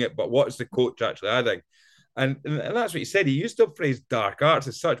that's doing it, but what's the coach actually adding? And that's what he said. He used the phrase dark arts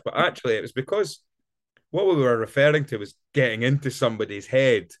as such, but actually it was because what we were referring to was getting into somebody's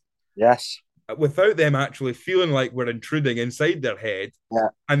head yes, without them actually feeling like we're intruding inside their head, yeah,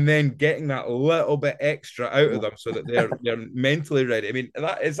 and then getting that little bit extra out of yeah, them so that they're mentally ready. I mean,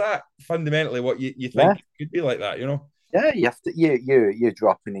 that fundamentally what you yeah. think it could be like that? Yeah, you have to. You're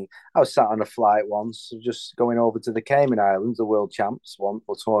dropping it. I was sat on a flight once, just going over to the Cayman Islands, the World Champs one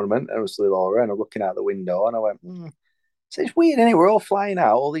for tournament. And it was Laura, and I'm looking out the window, and I went, So it's weird, isn't it? We're all flying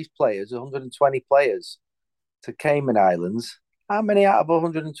out, all these players, 120 players to Cayman Islands. How many out of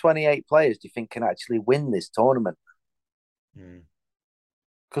 128 players do you think can actually win this tournament? Mm.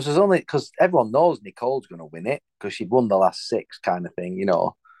 Because everyone knows Nicole's going to win it because she'd won the last six, kind of thing.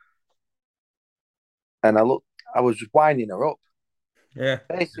 And I was just winding her up. Yeah,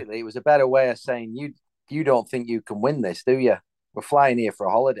 Basically, it was a better way of saying you don't think you can win this, do you? We're flying here for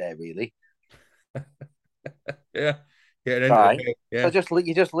a holiday, really. yeah, getting into the Right. head. So Yeah,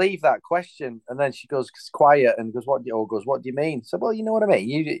 you just leave that question, and then she goes quiet and goes, "What do you mean?" So, well, you know what I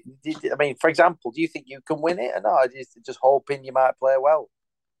mean. I mean, for example, do you think you can win it, or no? Just hoping you might play well,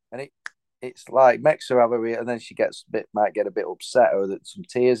 and it's like makes her have and then she might get a bit upset or that some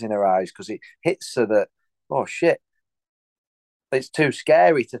tears in her eyes because it hits her that, oh shit, it's too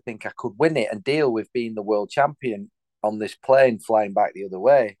scary to think I could win it and deal with being the world champion on this plane flying back the other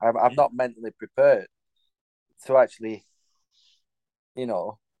way. I'm not mentally prepared to actually,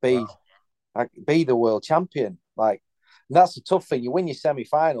 be wow. be the world champion. Like, and that's the tough thing. You win your semi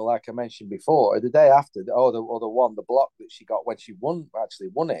final, like I mentioned before, the day after, the one, the block that she got when she actually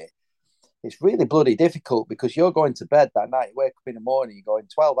won it. It's really bloody difficult because you're going to bed that night, you wake up in the morning, you go, in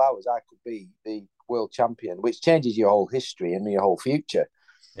 12 hours, I could be the world champion, which changes your whole history and your whole future.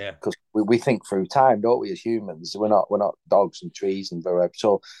 Yeah, Because we think through time, don't we, as humans? We're not dogs and trees and whatever.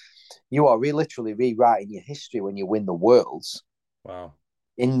 So you are literally rewriting your history when you win the worlds. wow.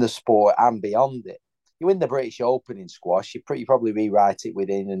 in the sport and beyond it. You win the British Open in squash, you probably rewrite it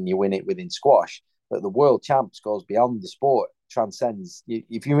within and you win it within squash. But the world champs goes beyond the sport, transcends.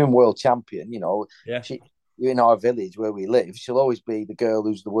 If you're in world champion, Yeah. in our village where we live, she'll always be the girl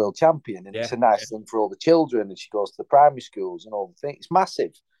who's the world champion. And it's a nice thing for all the children. And she goes to the primary schools and all the things. It's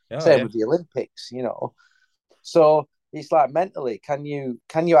massive. Same with the Olympics, So it's like mentally, can you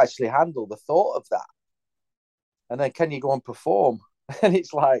actually handle the thought of that? And then can you go and perform? And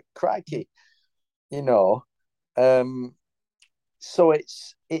it's like, crikey, So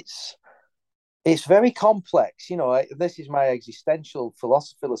it's very complex, This is my existential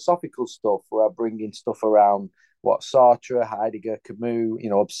philosophical stuff where I bring in stuff around what Sartre, Heidegger, Camus,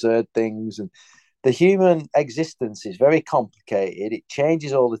 absurd things. And the human existence is very complicated. It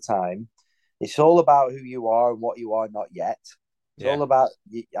changes all the time. It's all about who you are and what you are not yet. It's all about,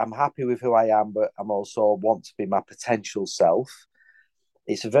 I'm happy with who I am, but I'm also want to be my potential self.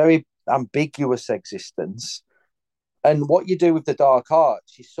 It's a very ambiguous existence. And what you do with the dark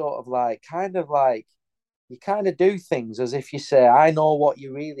arts, you sort of you kind of do things as if you say, I know what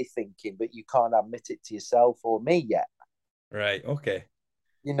you're really thinking, but you can't admit it to yourself or me yet. Right. Okay.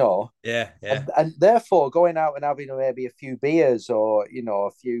 Yeah. And therefore going out and having maybe a few beers or,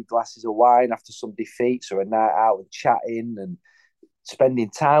 a few glasses of wine after some defeats or a night out and chatting and spending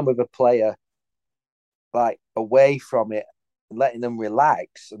time with a player, like away from it, and letting them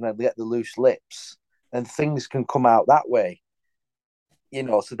relax and then get the loose lips, and things can come out that way.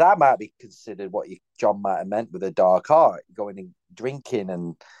 So that might be considered what John might have meant with a dark art, going and drinking,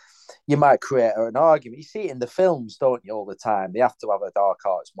 and you might create an argument. You see it in the films, don't you, all the time? They have to have a dark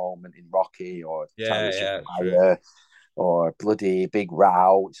arts moment in Rocky or Chariots of Fire or bloody big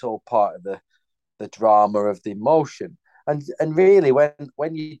row. It's all part of the drama of the emotion. And really,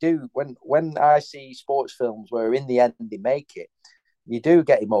 when I see sports films where in the end they make it, you do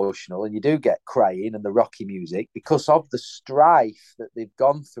get emotional and you do get crying and the Rocky music because of the strife that they've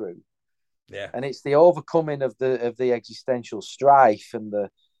gone through. Yeah. And it's the overcoming of the existential strife and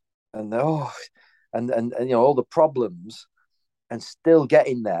all the problems and still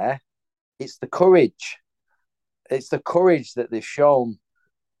getting there. It's the courage. It's the courage that they've shown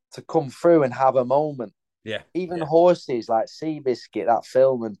to come through and have a moment. Yeah. Even horses like Seabiscuit, that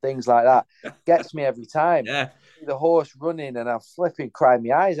film and things like that, gets me every time. Yeah. The horse running and I'm flipping crying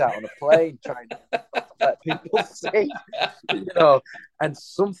my eyes out on a plane trying to let people see, and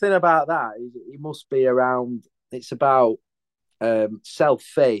something about that, it must be around, it's about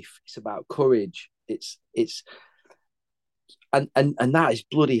self-faith, it's about courage, it's and that is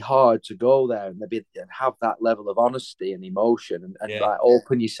bloody hard to go there and have that level of honesty and emotion and like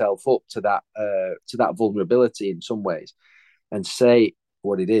open yourself up to that vulnerability in some ways and say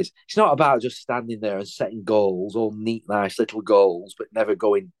what it is. It's not about just standing there and setting goals, all neat, nice little goals, but never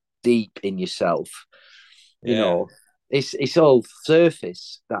going deep in yourself. It's all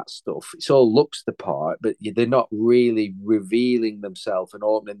surface, that stuff. It's all looks the part, but they're not really revealing themselves and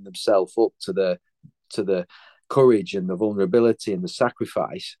opening themselves up to the courage and the vulnerability and the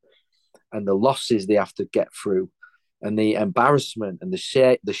sacrifice and the losses they have to get through and the embarrassment and the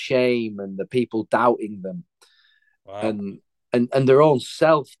shame and the people doubting them. Wow. And their own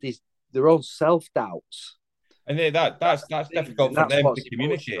self-doubts. And that's difficult for them to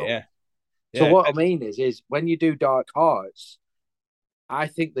communicate. Yeah. So what I mean is when you do dark arts, I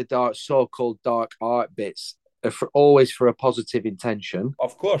think the so-called dark art bits are always for a positive intention.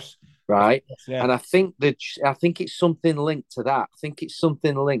 Of course. Right. Of course, yeah. And I think it's something linked to that. I think it's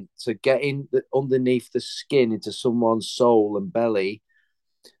something linked to getting underneath the skin into someone's soul and belly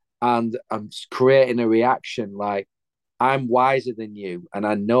and creating a reaction like, I'm wiser than you, and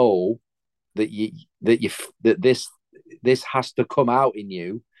I know that this has to come out in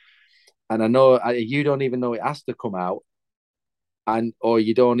you, and I know you don't even know it has to come out, or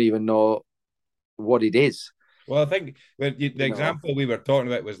you don't even know what it is. Well, I think the example we were talking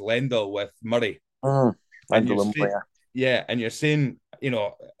about was Lendl with Murray. And you're saying,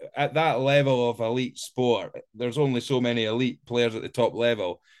 at that level of elite sport, there's only so many elite players at the top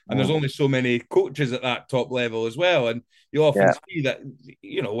level, and there's only so many coaches at that top level as well. And you often see that,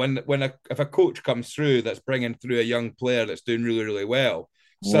 if a coach comes through that's bringing through a young player that's doing really, really well,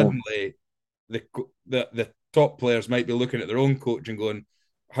 suddenly the top players might be looking at their own coach and going,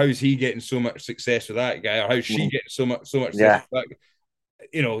 how's he getting so much success with that guy, or how's she getting so much success with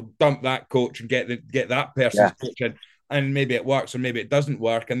that? Dump that coach and get that person's coach in, and maybe it works or maybe it doesn't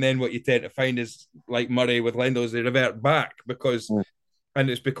work. And then what you tend to find is, like Murray with Lendl, is they revert back and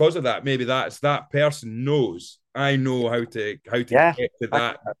it's because of that. Maybe that person knows, I know how to get to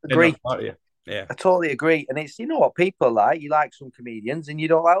that. I agree. Yeah. I totally agree. And it's, you know what people are like. You like some comedians and you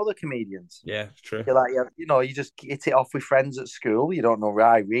don't like other comedians. Yeah, it's true. You're like, you just hit it off with friends at school. You don't know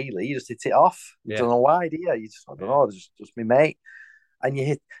why, really. You just hit it off. You Yeah. don't know why, do you? You just, I don't Yeah. know, just me mate. And you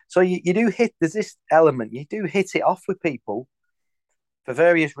hit, so you do hit, there's this element, you do hit it off with people for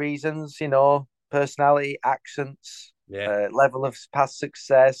various reasons, personality, accents, Yeah. level of past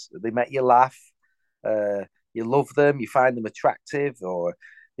success. They make you laugh. You love them. You find them attractive, or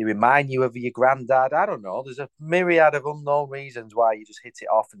they remind you of your granddad. I don't know. There's a myriad of unknown reasons why you just hit it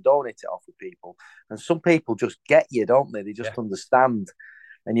off and don't hit it off with people. And some people just get you, don't they? They just Yeah. understand,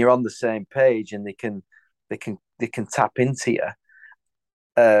 and you're on the same page, and they can tap into you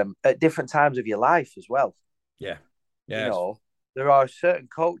at different times of your life as well. Yeah. You Yeah. know, there are certain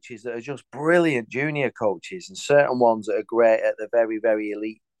coaches that are just brilliant junior coaches, and certain ones that are great at the very, very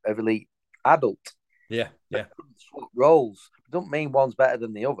elite adult. Yeah. Yeah. Swap roles don't mean one's better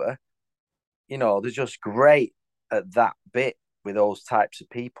than the other. They're just great at that bit with those types of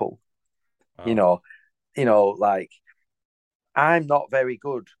people. You Wow. know, like I'm not very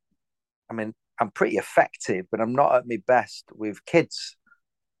good. I mean, I'm pretty effective, but I'm not at my best with kids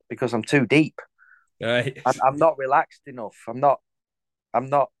because I'm too deep. Right. I'm not relaxed enough. I'm not. I'm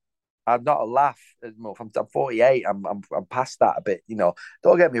not. I'm not a laugh as much. I'm 48. I'm past that a bit.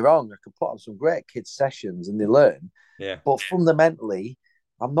 Don't get me wrong. I can put on some great kids sessions and they learn, Yeah. but fundamentally,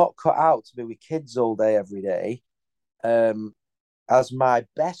 I'm not cut out to be with kids all day every day. As my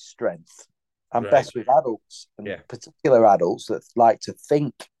best strength, I'm Right. best with adults, and Yeah. particular adults that like to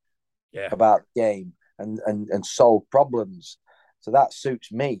think Yeah. about the game and solve problems. So that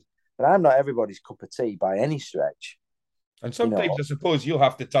suits me. But I'm not everybody's cup of tea by any stretch. And You sometimes know, I suppose you'll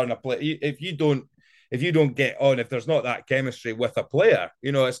have to turn a play if you don't get on, if there's not that chemistry with a player,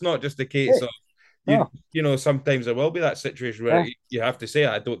 it's not just a case of you no, sometimes there will be that situation where yeah, you have to say,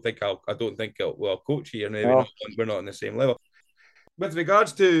 I don't think I'll coach you, maybe no. not, we're not on the same level. With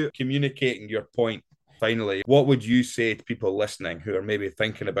regards to communicating your point, finally, what would you say to people listening who are maybe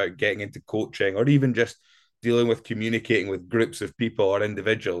thinking about getting into coaching or even just dealing with communicating with groups of people or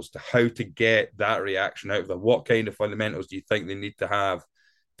individuals to how to get that reaction out of them? What kind of fundamentals do you think they need to have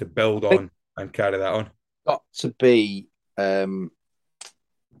to build I think on and carry that on? got to be. I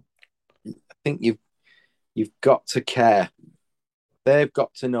think you've got to care. They've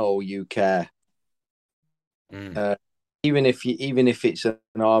got to know you care. Mm. Uh, even if it's an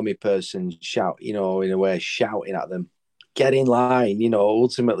army person in a way shouting at them, get in line.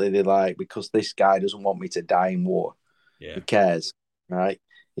 Ultimately they're like, because this guy doesn't want me to die in war. Yeah. He cares, right?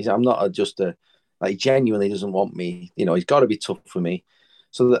 I'm not just a like genuinely doesn't want me. He's got to be tough for me.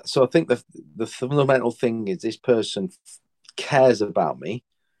 So I think the fundamental thing is this person cares about me.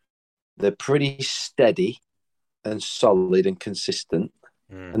 They're pretty steady and solid and consistent,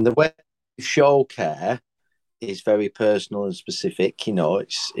 Mm. and the way they show care is very personal and specific.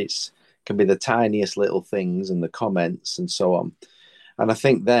 It's can be the tiniest little things and the comments and so on. And I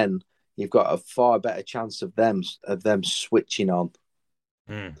think then you've got a far better chance of them switching on.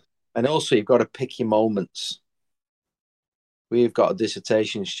 Mm. And also you've got to pick your moments. We've got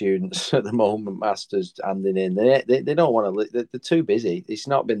dissertation students at the moment, masters handing in. They don't want to. They're too busy. It's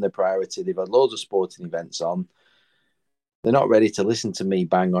not been the priority. They've had loads of sporting events on. They're not ready to listen to me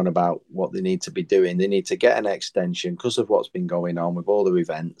bang on about what they need to be doing. They need to get an extension because of what's been going on with all the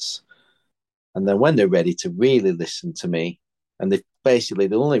events. And then when they're ready to really listen to me, and they're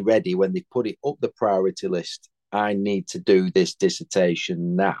only ready when they put it up the priority list. I need to do this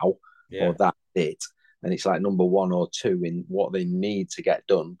dissertation now, Yeah. or that bit. And it's like number one or two in what they need to get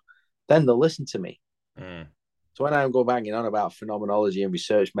done. Then they'll listen to me. Mm. So when I go banging on about phenomenology and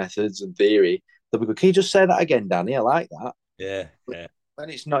research methods and theory, they'll be going, can you just say that again, Danny? I like that. Yeah. Yeah. When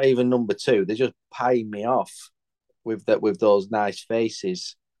it's not even number two, they're just paying me off with those nice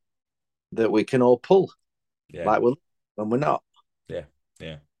faces that we can all pull. Yeah. Like when we're not. Yeah.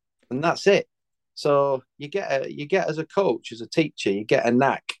 Yeah. And that's it. So you get as a coach, as a teacher, you get a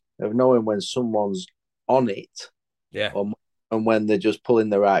knack of knowing when someone's on it, Yeah. or, and when they're just pulling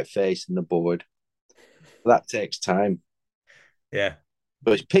the right face in the board. That takes time. Yeah.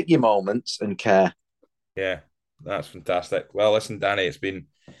 But it's pick your moments and care. Yeah. That's fantastic. Well, listen, Danny, it's been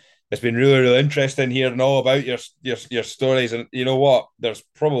really, really interesting hearing all about your stories. And you know what? There's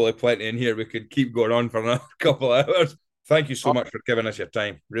probably plenty in here. We could keep going on for another couple of hours. Thank you so much for giving us your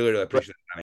time. Really, really appreciate it, Danny.